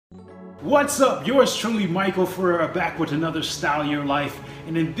What's up? Yours truly, Michael Ferreira, back with another Style Your Life.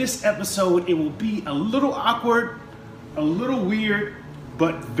 And in this episode, it will be a little awkward, a little weird,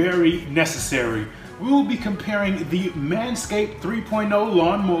 but very necessary. We will be comparing the Manscaped 3.0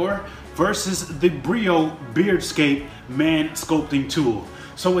 lawnmower versus the Brio Beardscape Man Sculpting Tool.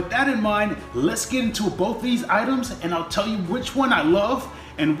 So with that in mind, let's get into both these items and I'll tell you which one I love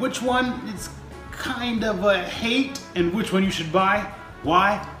and which one is kind of a hate and which one you should buy.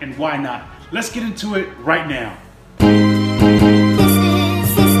 Why and why not? Let's get into it right now.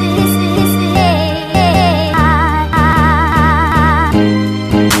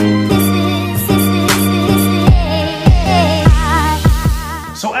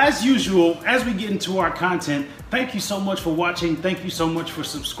 So as usual, as we get into our content, thank you so much for watching. Thank you so much for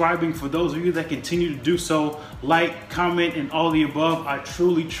subscribing. For those of you that continue to do so, like, comment, and all the above, I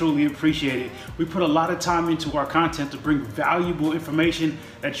truly, truly appreciate it. We put a lot of time into our content to bring valuable information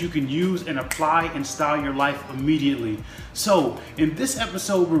that you can use and apply and style your life immediately. So in this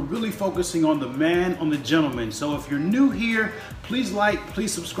episode, we're really focusing on the man, on the gentleman. So if you're new here, please like,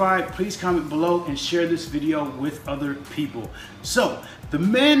 please subscribe, please comment below and share this video with other people. So the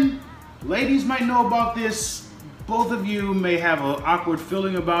men, ladies might know about this. Both of you may have an awkward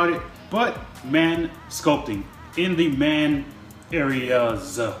feeling about it, but man sculpting in the man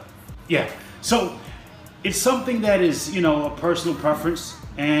areas. Yeah, so it's something that is, a personal preference,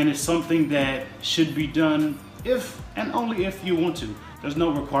 and it's something that should be done if and only if you want to. There's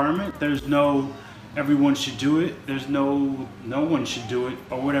no requirement. There's no everyone should do it. There's no one should do it,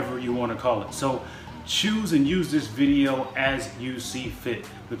 or whatever you want to call it. So choose and use this video as you see fit.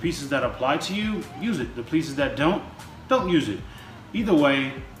 The pieces that apply to you, use it. The pieces that don't use it. Either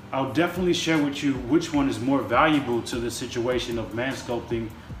way, I'll definitely share with you which one is more valuable to the situation of man sculpting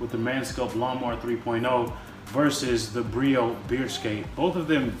with the Manscaped Lawnmower 3.0 versus the Brio Beardscape. Both of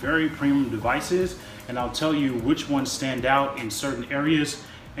them very premium devices, and I'll tell you which ones stand out in certain areas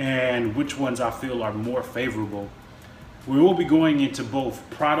and which ones I feel are more favorable. We will be going into both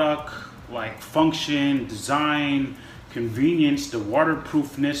product, like function, design, convenience, the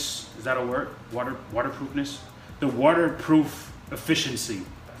waterproofness, is that a word? Waterproofness? The waterproof efficiency.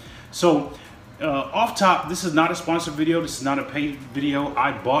 So off top, this is not a sponsored video, this is not a paid video.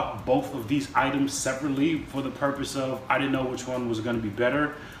 I bought both of these items separately for the purpose of, I didn't know which one was gonna be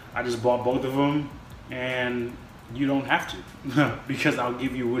better. I just bought both of them, and you don't have to because I'll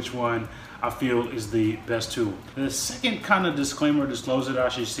give you which one I feel is the best tool. The second kind of disclosure that I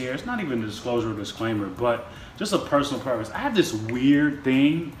should share, it's not even a disclosure or disclaimer, but just a personal preference. I have this weird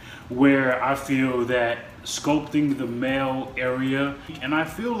thing where I feel that sculpting the male area, and I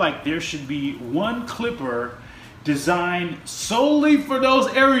feel like there should be one clipper designed solely for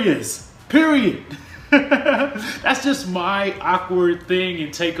those areas, period. That's just my awkward thing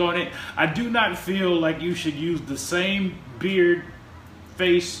and take on it. I do not feel like you should use the same beard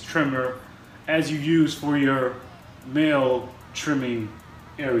face trimmer as you use for your male trimming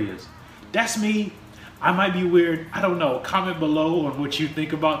areas. That's me. I might be weird. I don't know. Comment below on what you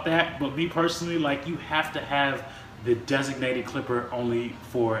think about that. But me personally, like, you have to have the designated clipper only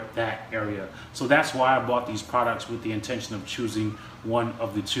for that area. So that's why I bought these products with the intention of choosing one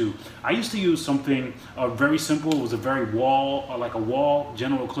of the two. I used to use something very simple. It was a very wall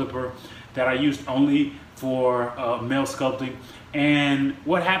general clipper that I used only for male sculpting. And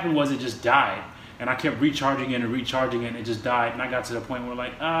what happened was it just died. And I kept recharging it and recharging it, and it just died. And I got to the point where,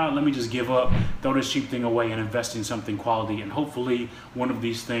 like, let me just give up, throw this cheap thing away and invest in something quality. And hopefully one of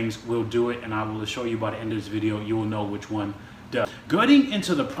these things will do it, and I will assure you by the end of this video, you will know which one does. Getting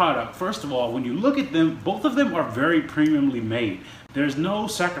into the product, first of all, when you look at them, both of them are very premiumly made. There's no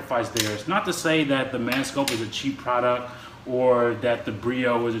sacrifice there. It's not to say that the Manscaped is a cheap product or that the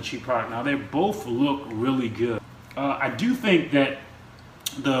Brio is a cheap product. Now, they both look really good. I do think that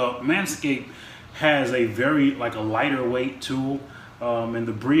the Manscaped has a very a lighter weight tool, and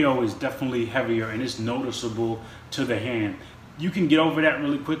the Brio is definitely heavier and it's noticeable to the hand. You can get over that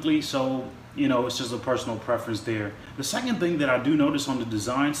really quickly, so it's just a personal preference there. The second thing that I do notice on the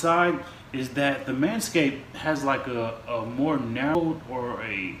design side is that the Manscaped has like a more narrow or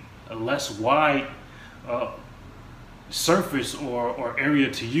a less wide surface or area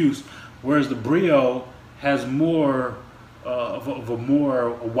to use, whereas the Brio has more of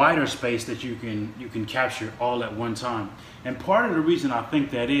a wider space that you can capture all at one time. And part of the reason I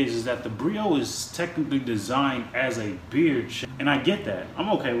think that is that the Brio is technically designed as a beard shape, and I get that. I'm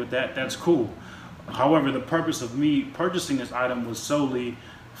okay with that. That's cool. However, the purpose of me purchasing this item was solely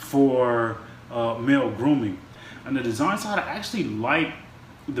for male grooming. On the design side, I actually like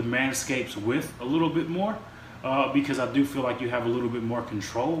the Manscaped's width a little bit more. because I do feel like you have a little bit more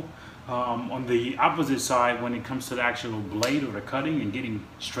control. On the opposite side, when it comes to the actual blade or the cutting and getting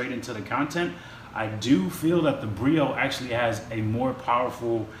straight into the content, I do feel that the Brio actually has a more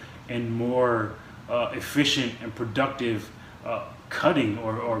powerful and more efficient and productive cutting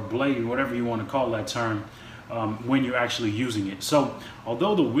or blade, whatever you want to call that term, when you're actually using it. So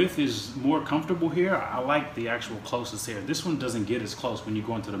although the width is more comfortable here, I like the actual closest here. This one doesn't get as close when you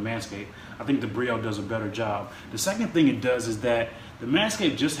go into the Manscaped. I think the Brio does a better job. The second thing it does is that the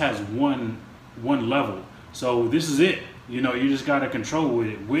Manscaped just has one level. So this is it. You know, you just got to control with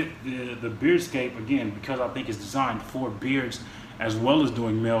it. With the Beardscape, again, because I think it's designed for beards as well as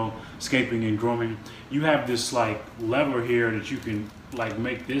doing male scaping and grooming, you have this like lever here that you can like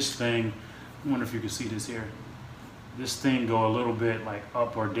make this thing, I wonder if you can see this here, this thing go a little bit like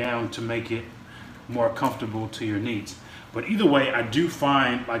up or down to make it more comfortable to your needs. But either way, I do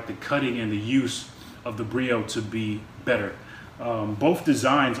find like the cutting and the use of the Brio to be better. Both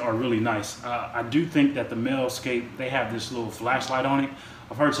designs are really nice. I do think that the Manscaped, they have this little flashlight on it.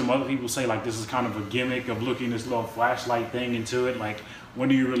 I've heard some other people say like this is kind of a gimmick of looking this little flashlight thing into it. Like, when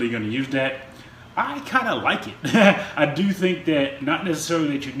are you really going to use that? I kind of like it. I do think that not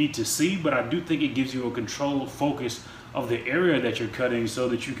necessarily that you need to see, but I do think it gives you a controlled focus of the area that you're cutting so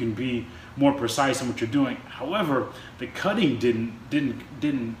that you can be more precise in what you're doing. However, the cutting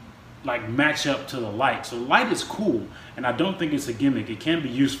didn't like match up to the light. So light is cool, and I don't think it's a gimmick. It can be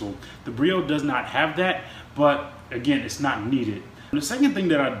useful. The Brio does not have that, but again, it's not needed. The second thing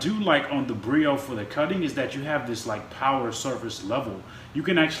that I do like on the Brio for the cutting is that you have this like power surface level. You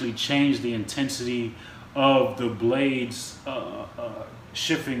can actually change the intensity of the blades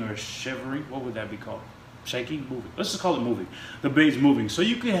shifting or shivering. What would that be called? Shaking? Moving. Let's just call it moving. The blades moving. So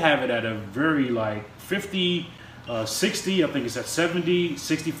you can have it at a very like 50, 60, I think it's at 70,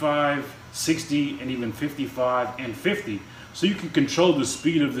 65, 60, and even 55 and 50. So you can control the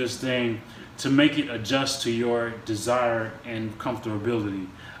speed of this thing to make it adjust to your desire and comfortability.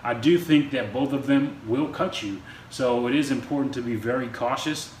 I do think that both of them will cut you. So it is important to be very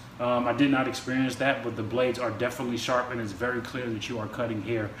cautious. I did not experience that, but the blades are definitely sharp, and it's very clear that you are cutting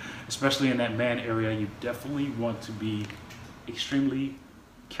hair, especially in that man area. You definitely want to be extremely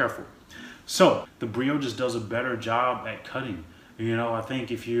careful. So the Brio just does a better job at cutting. You know, I think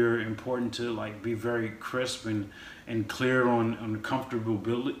if you're important to like be very crisp and clear on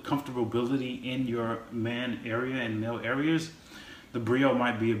comfortability in your man area and male areas, the Brio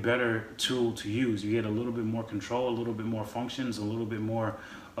might be a better tool to use. You get a little bit more control, a little bit more functions, a little bit more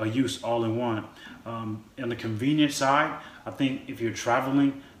use all in one. On the convenient side, I think if you're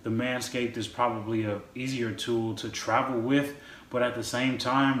traveling, the Manscaped is probably a easier tool to travel with, but at the same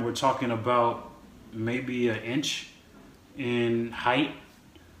time, we're talking about maybe an inch in height,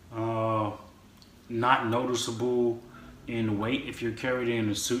 not noticeable in weight if you're carried in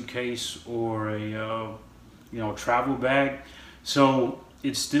a suitcase or a travel bag. So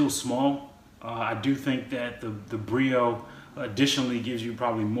it's still small. I do think that the Brio additionally gives you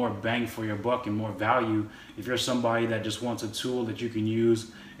probably more bang for your buck and more value. If you're somebody that just wants a tool that you can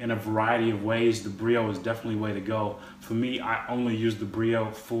use in a variety of ways, the Brio is definitely the way to go. For me, I only use the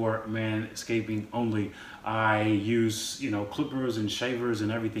Brio for manscaping only. I use, clippers and shavers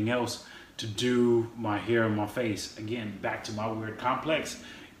and everything else to do my hair and my face. Again, back to my weird complex.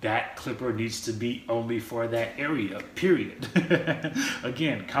 That clipper needs to be only for that area, period.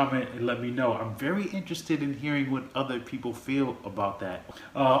 Again, comment and let me know. I'm very interested in hearing what other people feel about that.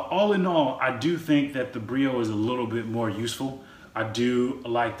 All in all, I do think that the Brio is a little bit more useful. I do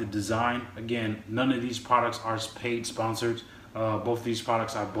like the design. Again, none of these products are paid sponsored. Both these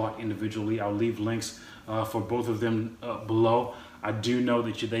products I bought individually. I'll leave links for both of them below. I do know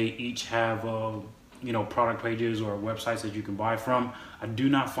that they each have product pages or websites that you can buy from. I do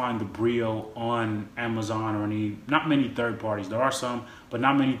not find the Brio on Amazon or not many third parties. There are some, but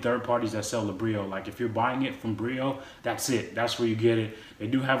not many third parties that sell the Brio. Like if you're buying it from Brio, that's it. That's where you get it. They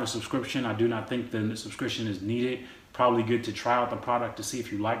do have a subscription. I do not think the subscription is needed. Probably good to try out the product to see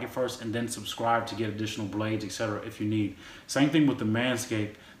if you like it first and then subscribe to get additional blades, etc. if you need. Same thing with the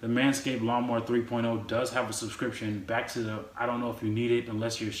Manscaped. The Manscaped Lawnmower 3.0 does have a subscription. Back to I don't know if you need it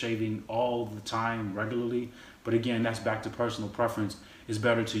unless you're shaving all the time regularly. But again, that's back to personal preference. It's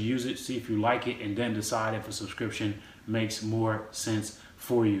better to use it, see if you like it, and then decide if a subscription makes more sense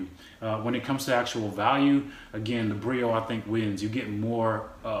for you. When it comes to actual value, again, the Brio I think wins. You get more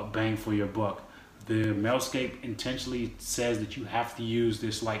bang for your buck. The Manscaped intentionally says that you have to use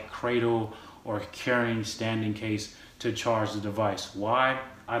this like cradle or carrying standing case to charge the device. Why?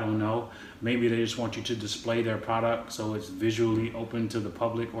 I don't know. Maybe they just want you to display their product so it's visually open to the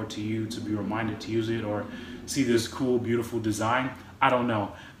public or to you to be reminded to use it, or see this cool, beautiful design. I don't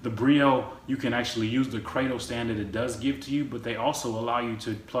know. The Brio, you can actually use the cradle stand that it does give to you, but they also allow you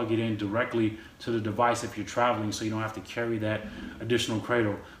to plug it in directly to the device if you're traveling, so you don't have to carry that additional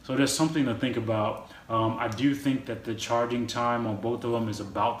cradle. So there's something to think about. I do think that the charging time on both of them is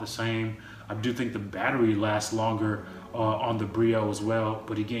about the same. I do think the battery lasts longer on the Brio as well,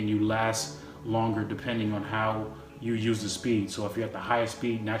 but again, you last longer depending on how you use the speed. So if you're at the highest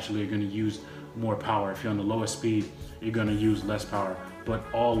speed, naturally you're going to use more power. If you're on the lowest speed, you're going to use less power. But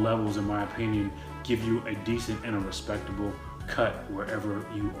all levels, in my opinion, give you a decent and a respectable cut wherever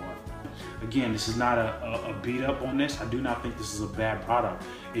you are. Again, this is not a beat up on this. I do not think this is a bad product.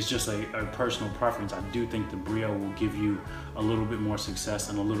 It's just a personal preference. I do think the Brio will give you a little bit more success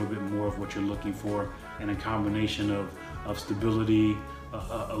and a little bit more of what you're looking for in a combination of stability,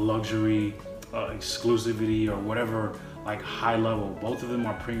 a luxury, exclusivity, or whatever, like high level. Both of them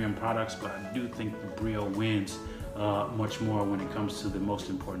are premium products, but I do think the Brio wins much more when it comes to the most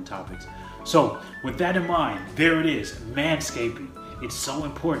important topics. So with that in mind, there it is, manscaping. It's so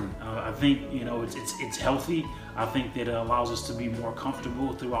important. I think, you know, it's healthy. I think that it allows us to be more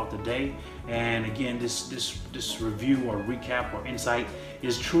comfortable throughout the day. And again, this review or recap or insight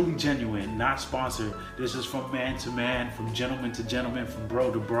is truly genuine, not sponsored. This is from man to man, from gentleman to gentleman, from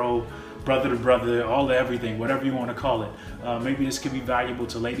bro to bro, brother to brother, all to everything, whatever you want to call it. Maybe this could be valuable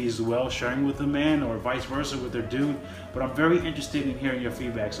to ladies as well, sharing with a man, or vice versa with their dude. But I'm very interested in hearing your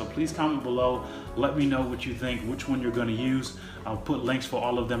feedback. So please comment below. Let me know what you think, which one you're going to use. I'll put links for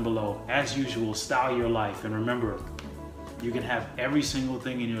all of them below. As usual, style your life. And remember, you can have every single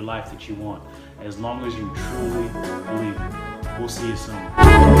thing in your life that you want, as long as you truly believe it. We'll see you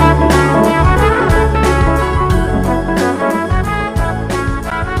soon.